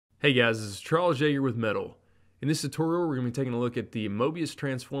Hey guys, this is Charles Yeager with Metal. In this tutorial, we're going to be taking a look at the Mobius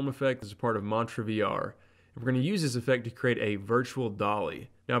Transform effect as a part of Mantra VR. And we're going to use this effect to create a virtual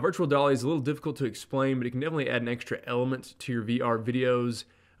dolly. Now, a virtual dolly is a little difficult to explain, but it can definitely add an extra element to your VR videos,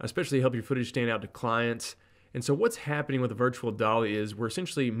 especially help your footage stand out to clients. And so what's happening with a virtual dolly is we're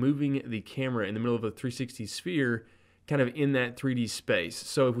essentially moving the camera in the middle of a 360 sphere, kind of in that 3D space.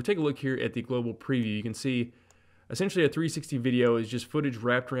 So if we take a look here at the global preview, you can see essentially a 360 video is just footage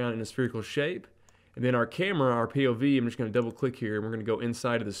wrapped around in a spherical shape. And then our camera, our POV, I'm just going to double click here and we're going to go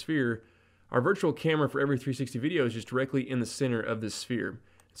inside of the sphere. Our virtual camera for every 360 video is just directly in the center of this sphere.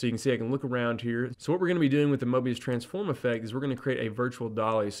 So you can see I can look around here. So what we're going to be doing with the Mobius Transform effect is we're going to create a virtual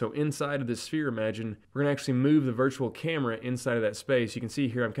dolly. So inside of this sphere, imagine, we're going to actually move the virtual camera inside of that space. You can see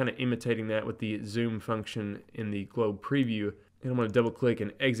here I'm kind of imitating that with the zoom function in the globe preview. And I'm going to double click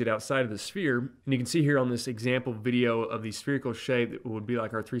and exit outside of the sphere. And you can see here on this example video of the spherical shape that would be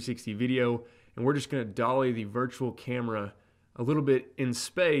like our 360 video. And we're just going to dolly the virtual camera a little bit in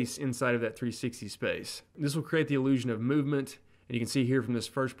space inside of that 360 space. This will create the illusion of movement. And you can see here from this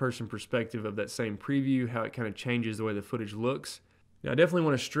first person perspective of that same preview how it kind of changes the way the footage looks. Now I definitely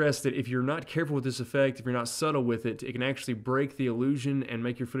want to stress that if you're not careful with this effect, if you're not subtle with it, it can actually break the illusion and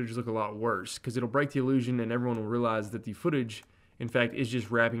make your footage look a lot worse, because it'll break the illusion and everyone will realize that the footage in fact is just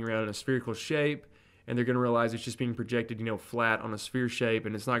wrapping around in a spherical shape, and they're going to realize it's just being projected, flat on a sphere shape,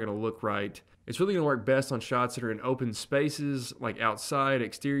 and it's not going to look right. It's really going to work best on shots that are in open spaces, like outside,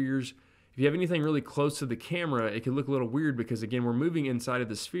 exteriors. If you have anything really close to the camera, it can look a little weird because, again, we're moving inside of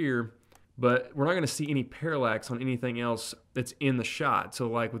the sphere, but we're not going to see any parallax on anything else that's in the shot. So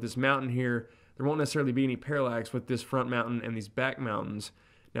like with this mountain here, there won't necessarily be any parallax with this front mountain and these back mountains.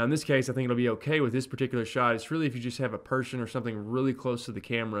 Now in this case, I think it'll be okay with this particular shot. It's really if you just have a person or something really close to the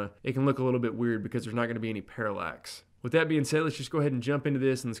camera, it can look a little bit weird because there's not going to be any parallax. With that being said, let's just go ahead and jump into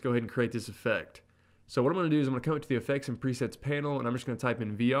this and let's go ahead and create this effect. So what I'm going to do is I'm going to come up to the Effects and Presets panel, and I'm just going to type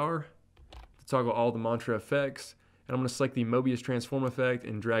in VR to toggle all the Mantra effects. And I'm going to select the Mobius Transform effect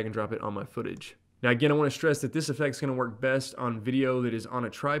and drag and drop it on my footage. Now again, I want to stress that this effect is going to work best on video that is on a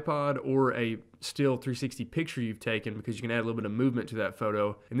tripod or a still 360 picture you've taken, because you can add a little bit of movement to that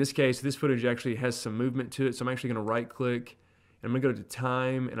photo. In this case, this footage actually has some movement to it, so I'm actually going to right click and I'm going to go to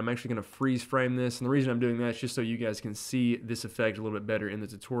time, and I'm actually going to freeze frame this. And the reason I'm doing that is just so you guys can see this effect a little bit better in the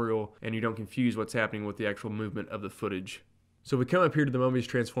tutorial and you don't confuse what's happening with the actual movement of the footage. So if we come up here to the Mobius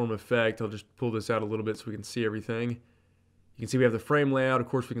Transform effect, I'll just pull this out a little bit so we can see everything. You can see we have the frame layout. Of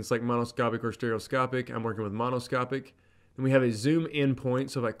course, we can select monoscopic or stereoscopic. I'm working with monoscopic. Then we have a zoom in point.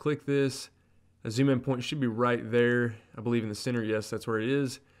 So if I click this, a zoom in point should be right there. I believe in the center. Yes, that's where it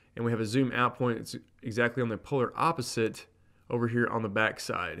is. And we have a zoom out point. It's exactly on the polar opposite over here on the back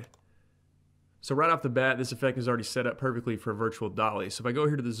side. So right off the bat, this effect is already set up perfectly for a virtual dolly. So if I go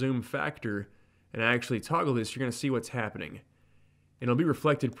here to the zoom factor and I actually toggle this, you're going to see what's happening. And it'll be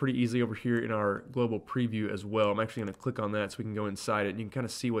reflected pretty easily over here in our global preview as well. I'm actually going to click on that so we can go inside it and you can kind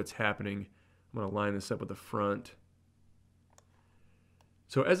of see what's happening. I'm going to line this up with the front.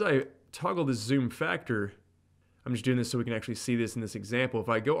 So as I toggle this zoom factor, I'm just doing this so we can actually see this in this example. If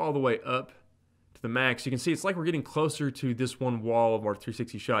I go all the way up to the max, you can see it's like we're getting closer to this one wall of our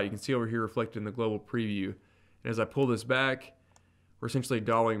 360 shot. You can see over here reflected in the global preview. And as I pull this back, we're essentially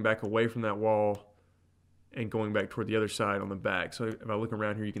dollying back away from that wall and going back toward the other side on the back. So if I look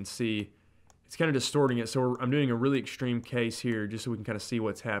around here, you can see it's kind of distorting it. So I'm doing a really extreme case here just so we can kind of see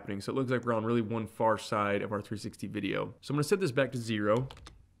what's happening. So it looks like we're on really one far side of our 360 video. So I'm going to set this back to 0.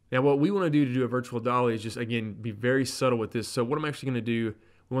 Now what we want to do a virtual dolly is just, again, be very subtle with this. So what I'm actually going to do,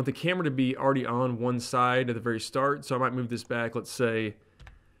 we want the camera to be already on one side at the very start. So I might move this back, let's say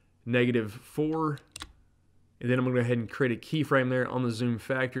 -4. And then I'm going to go ahead and create a keyframe there on the zoom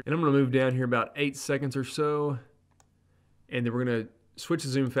factor. And I'm going to move down here about 8 seconds or so. And then we're going to switch the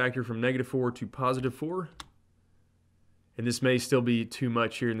zoom factor from -4 to +4. And this may still be too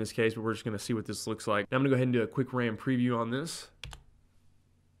much here in this case, but we're just going to see what this looks like. Now I'm going to go ahead and do a quick RAM preview on this.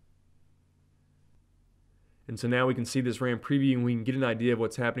 And so now we can see this RAM preview and we can get an idea of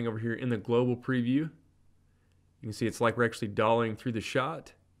what's happening over here in the global preview. You can see it's like we're actually dollying through the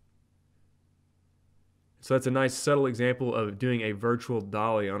shot. So that's a nice subtle example of doing a virtual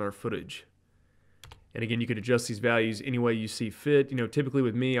dolly on our footage. And again, you could adjust these values any way you see fit. Typically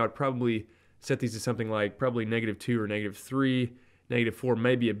with me, I would probably set these to something like probably -2 or -3. -4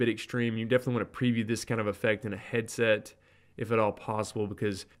 may be a bit extreme. You definitely want to preview this kind of effect in a headset if at all possible,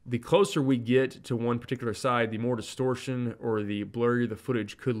 because the closer we get to one particular side, the more distortion or the blurrier the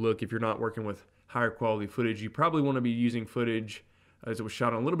footage could look if you're not working with higher quality footage. You probably want to be using footage as it was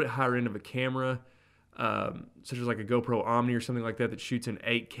shot on a little bit higher end of a camera. such as like a GoPro Omni or something like that shoots in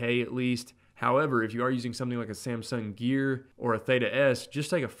 8K at least. However, if you are using something like a Samsung Gear or a Theta S, just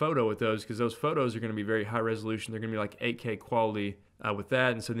take a photo with those, because those photos are going to be very high resolution. They're going to be like 8K quality with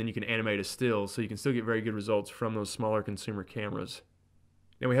that, and so then you can animate a still, so you can still get very good results from those smaller consumer cameras.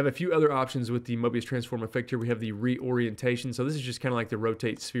 Now we have a few other options with the Mobius Transform effect here. We have the reorientation. So this is just kind of like the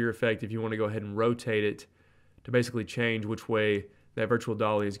rotate sphere effect if you want to go ahead and rotate it to basically change which way that virtual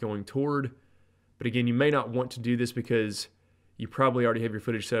dolly is going toward. But again, you may not want to do this because you probably already have your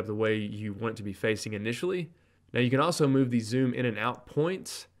footage set up the way you want it to be facing initially. Now you can also move the zoom in and out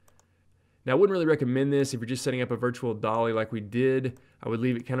points. Now I wouldn't really recommend this if you're just setting up a virtual dolly like we did. I would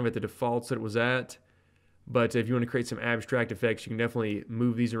leave it kind of at the defaults that it was at. But if you want to create some abstract effects, you can definitely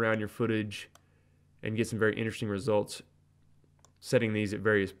move these around your footage and get some very interesting results setting these at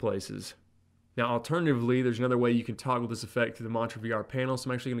various places. Now alternatively, there's another way you can toggle this effect through the Mantra VR panel. So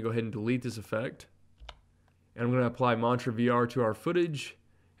I'm actually going to go ahead and delete this effect. And I'm going to apply Mantra VR to our footage,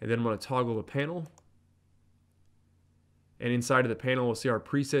 and then I'm going to toggle the panel. And inside of the panel, we'll see our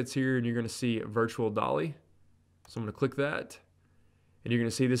presets here, and you're going to see Virtual Dolly. So I'm going to click that, and you're going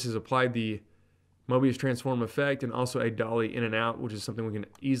to see this has applied the Mobius Transform effect and also a dolly in and out, which is something we can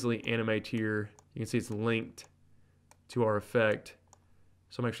easily animate here. You can see it's linked to our effect.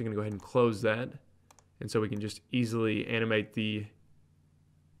 So I'm actually going to go ahead and close that, and so we can just easily animate the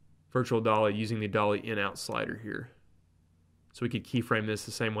virtual dolly using the dolly in-out slider here. So we could keyframe this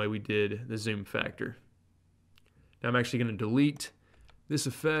the same way we did the zoom factor. Now I'm actually going to delete this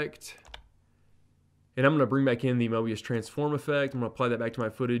effect, and I'm going to bring back in the Mobius Transform effect. I'm going to apply that back to my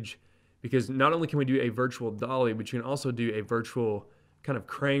footage, because not only can we do a virtual dolly, but you can also do a virtual kind of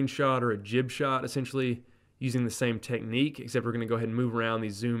crane shot or a jib shot, essentially using the same technique, except we're going to go ahead and move around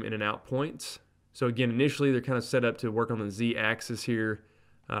these zoom in and out points. So again, initially they're kind of set up to work on the Z-axis here,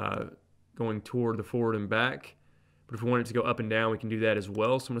 going toward the forward and back. But if we want it to go up and down, we can do that as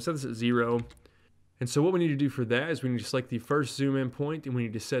well. So I'm going to set this at 0. And so what we need to do for that is we need to select the first zoom in point, and we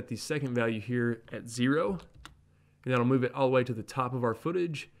need to set the second value here at 0. And that'll move it all the way to the top of our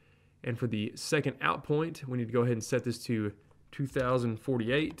footage. And for the second out point, we need to go ahead and set this to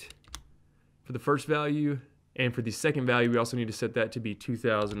 2048 for the first value. And for the second value, we also need to set that to be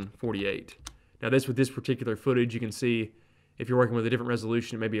 2048. Now with this particular footage, you can see if you're working with a different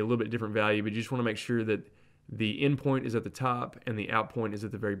resolution, it may be a little bit different value, but you just want to make sure that the in point is at the top and the out point is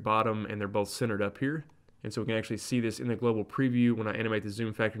at the very bottom, and they're both centered up here. And so we can actually see this in the global preview when I animate the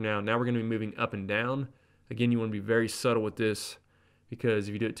zoom factor now. Now we're going to be moving up and down. Again, you want to be very subtle with this, because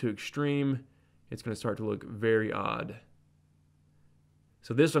if you do it too extreme, it's going to start to look very odd.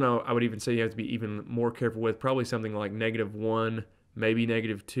 So this one I would even say you have to be even more careful with, probably something like -1, maybe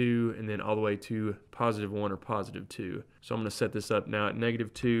 -2, and then all the way to +1 or +2. So I'm going to set this up now at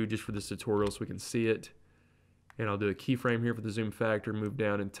 -2 just for this tutorial so we can see it. And I'll do a keyframe here for the zoom factor, move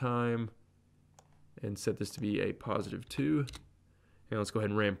down in time, and set this to be a +2. And let's go ahead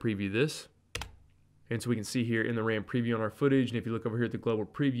and RAM preview this. And so we can see here in the RAM preview on our footage, and if you look over here at the global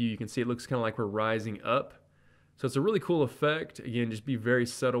preview, you can see it looks kind of like we're rising up. So it's a really cool effect. Again, just be very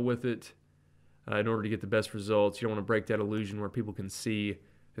subtle with it in order to get the best results. You don't want to break that illusion where people can see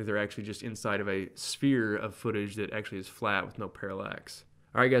that they're actually just inside of a sphere of footage that actually is flat with no parallax.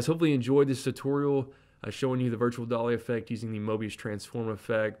 All right, guys, hopefully you enjoyed this tutorial showing you the virtual dolly effect using the Mobius Transform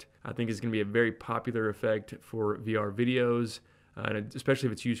effect. I think it's going to be a very popular effect for VR videos, and especially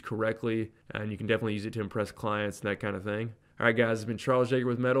if it's used correctly, and you can definitely use it to impress clients and that kind of thing. All right, guys, it's been Charles Yeager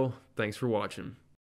with Metal. Thanks for watching.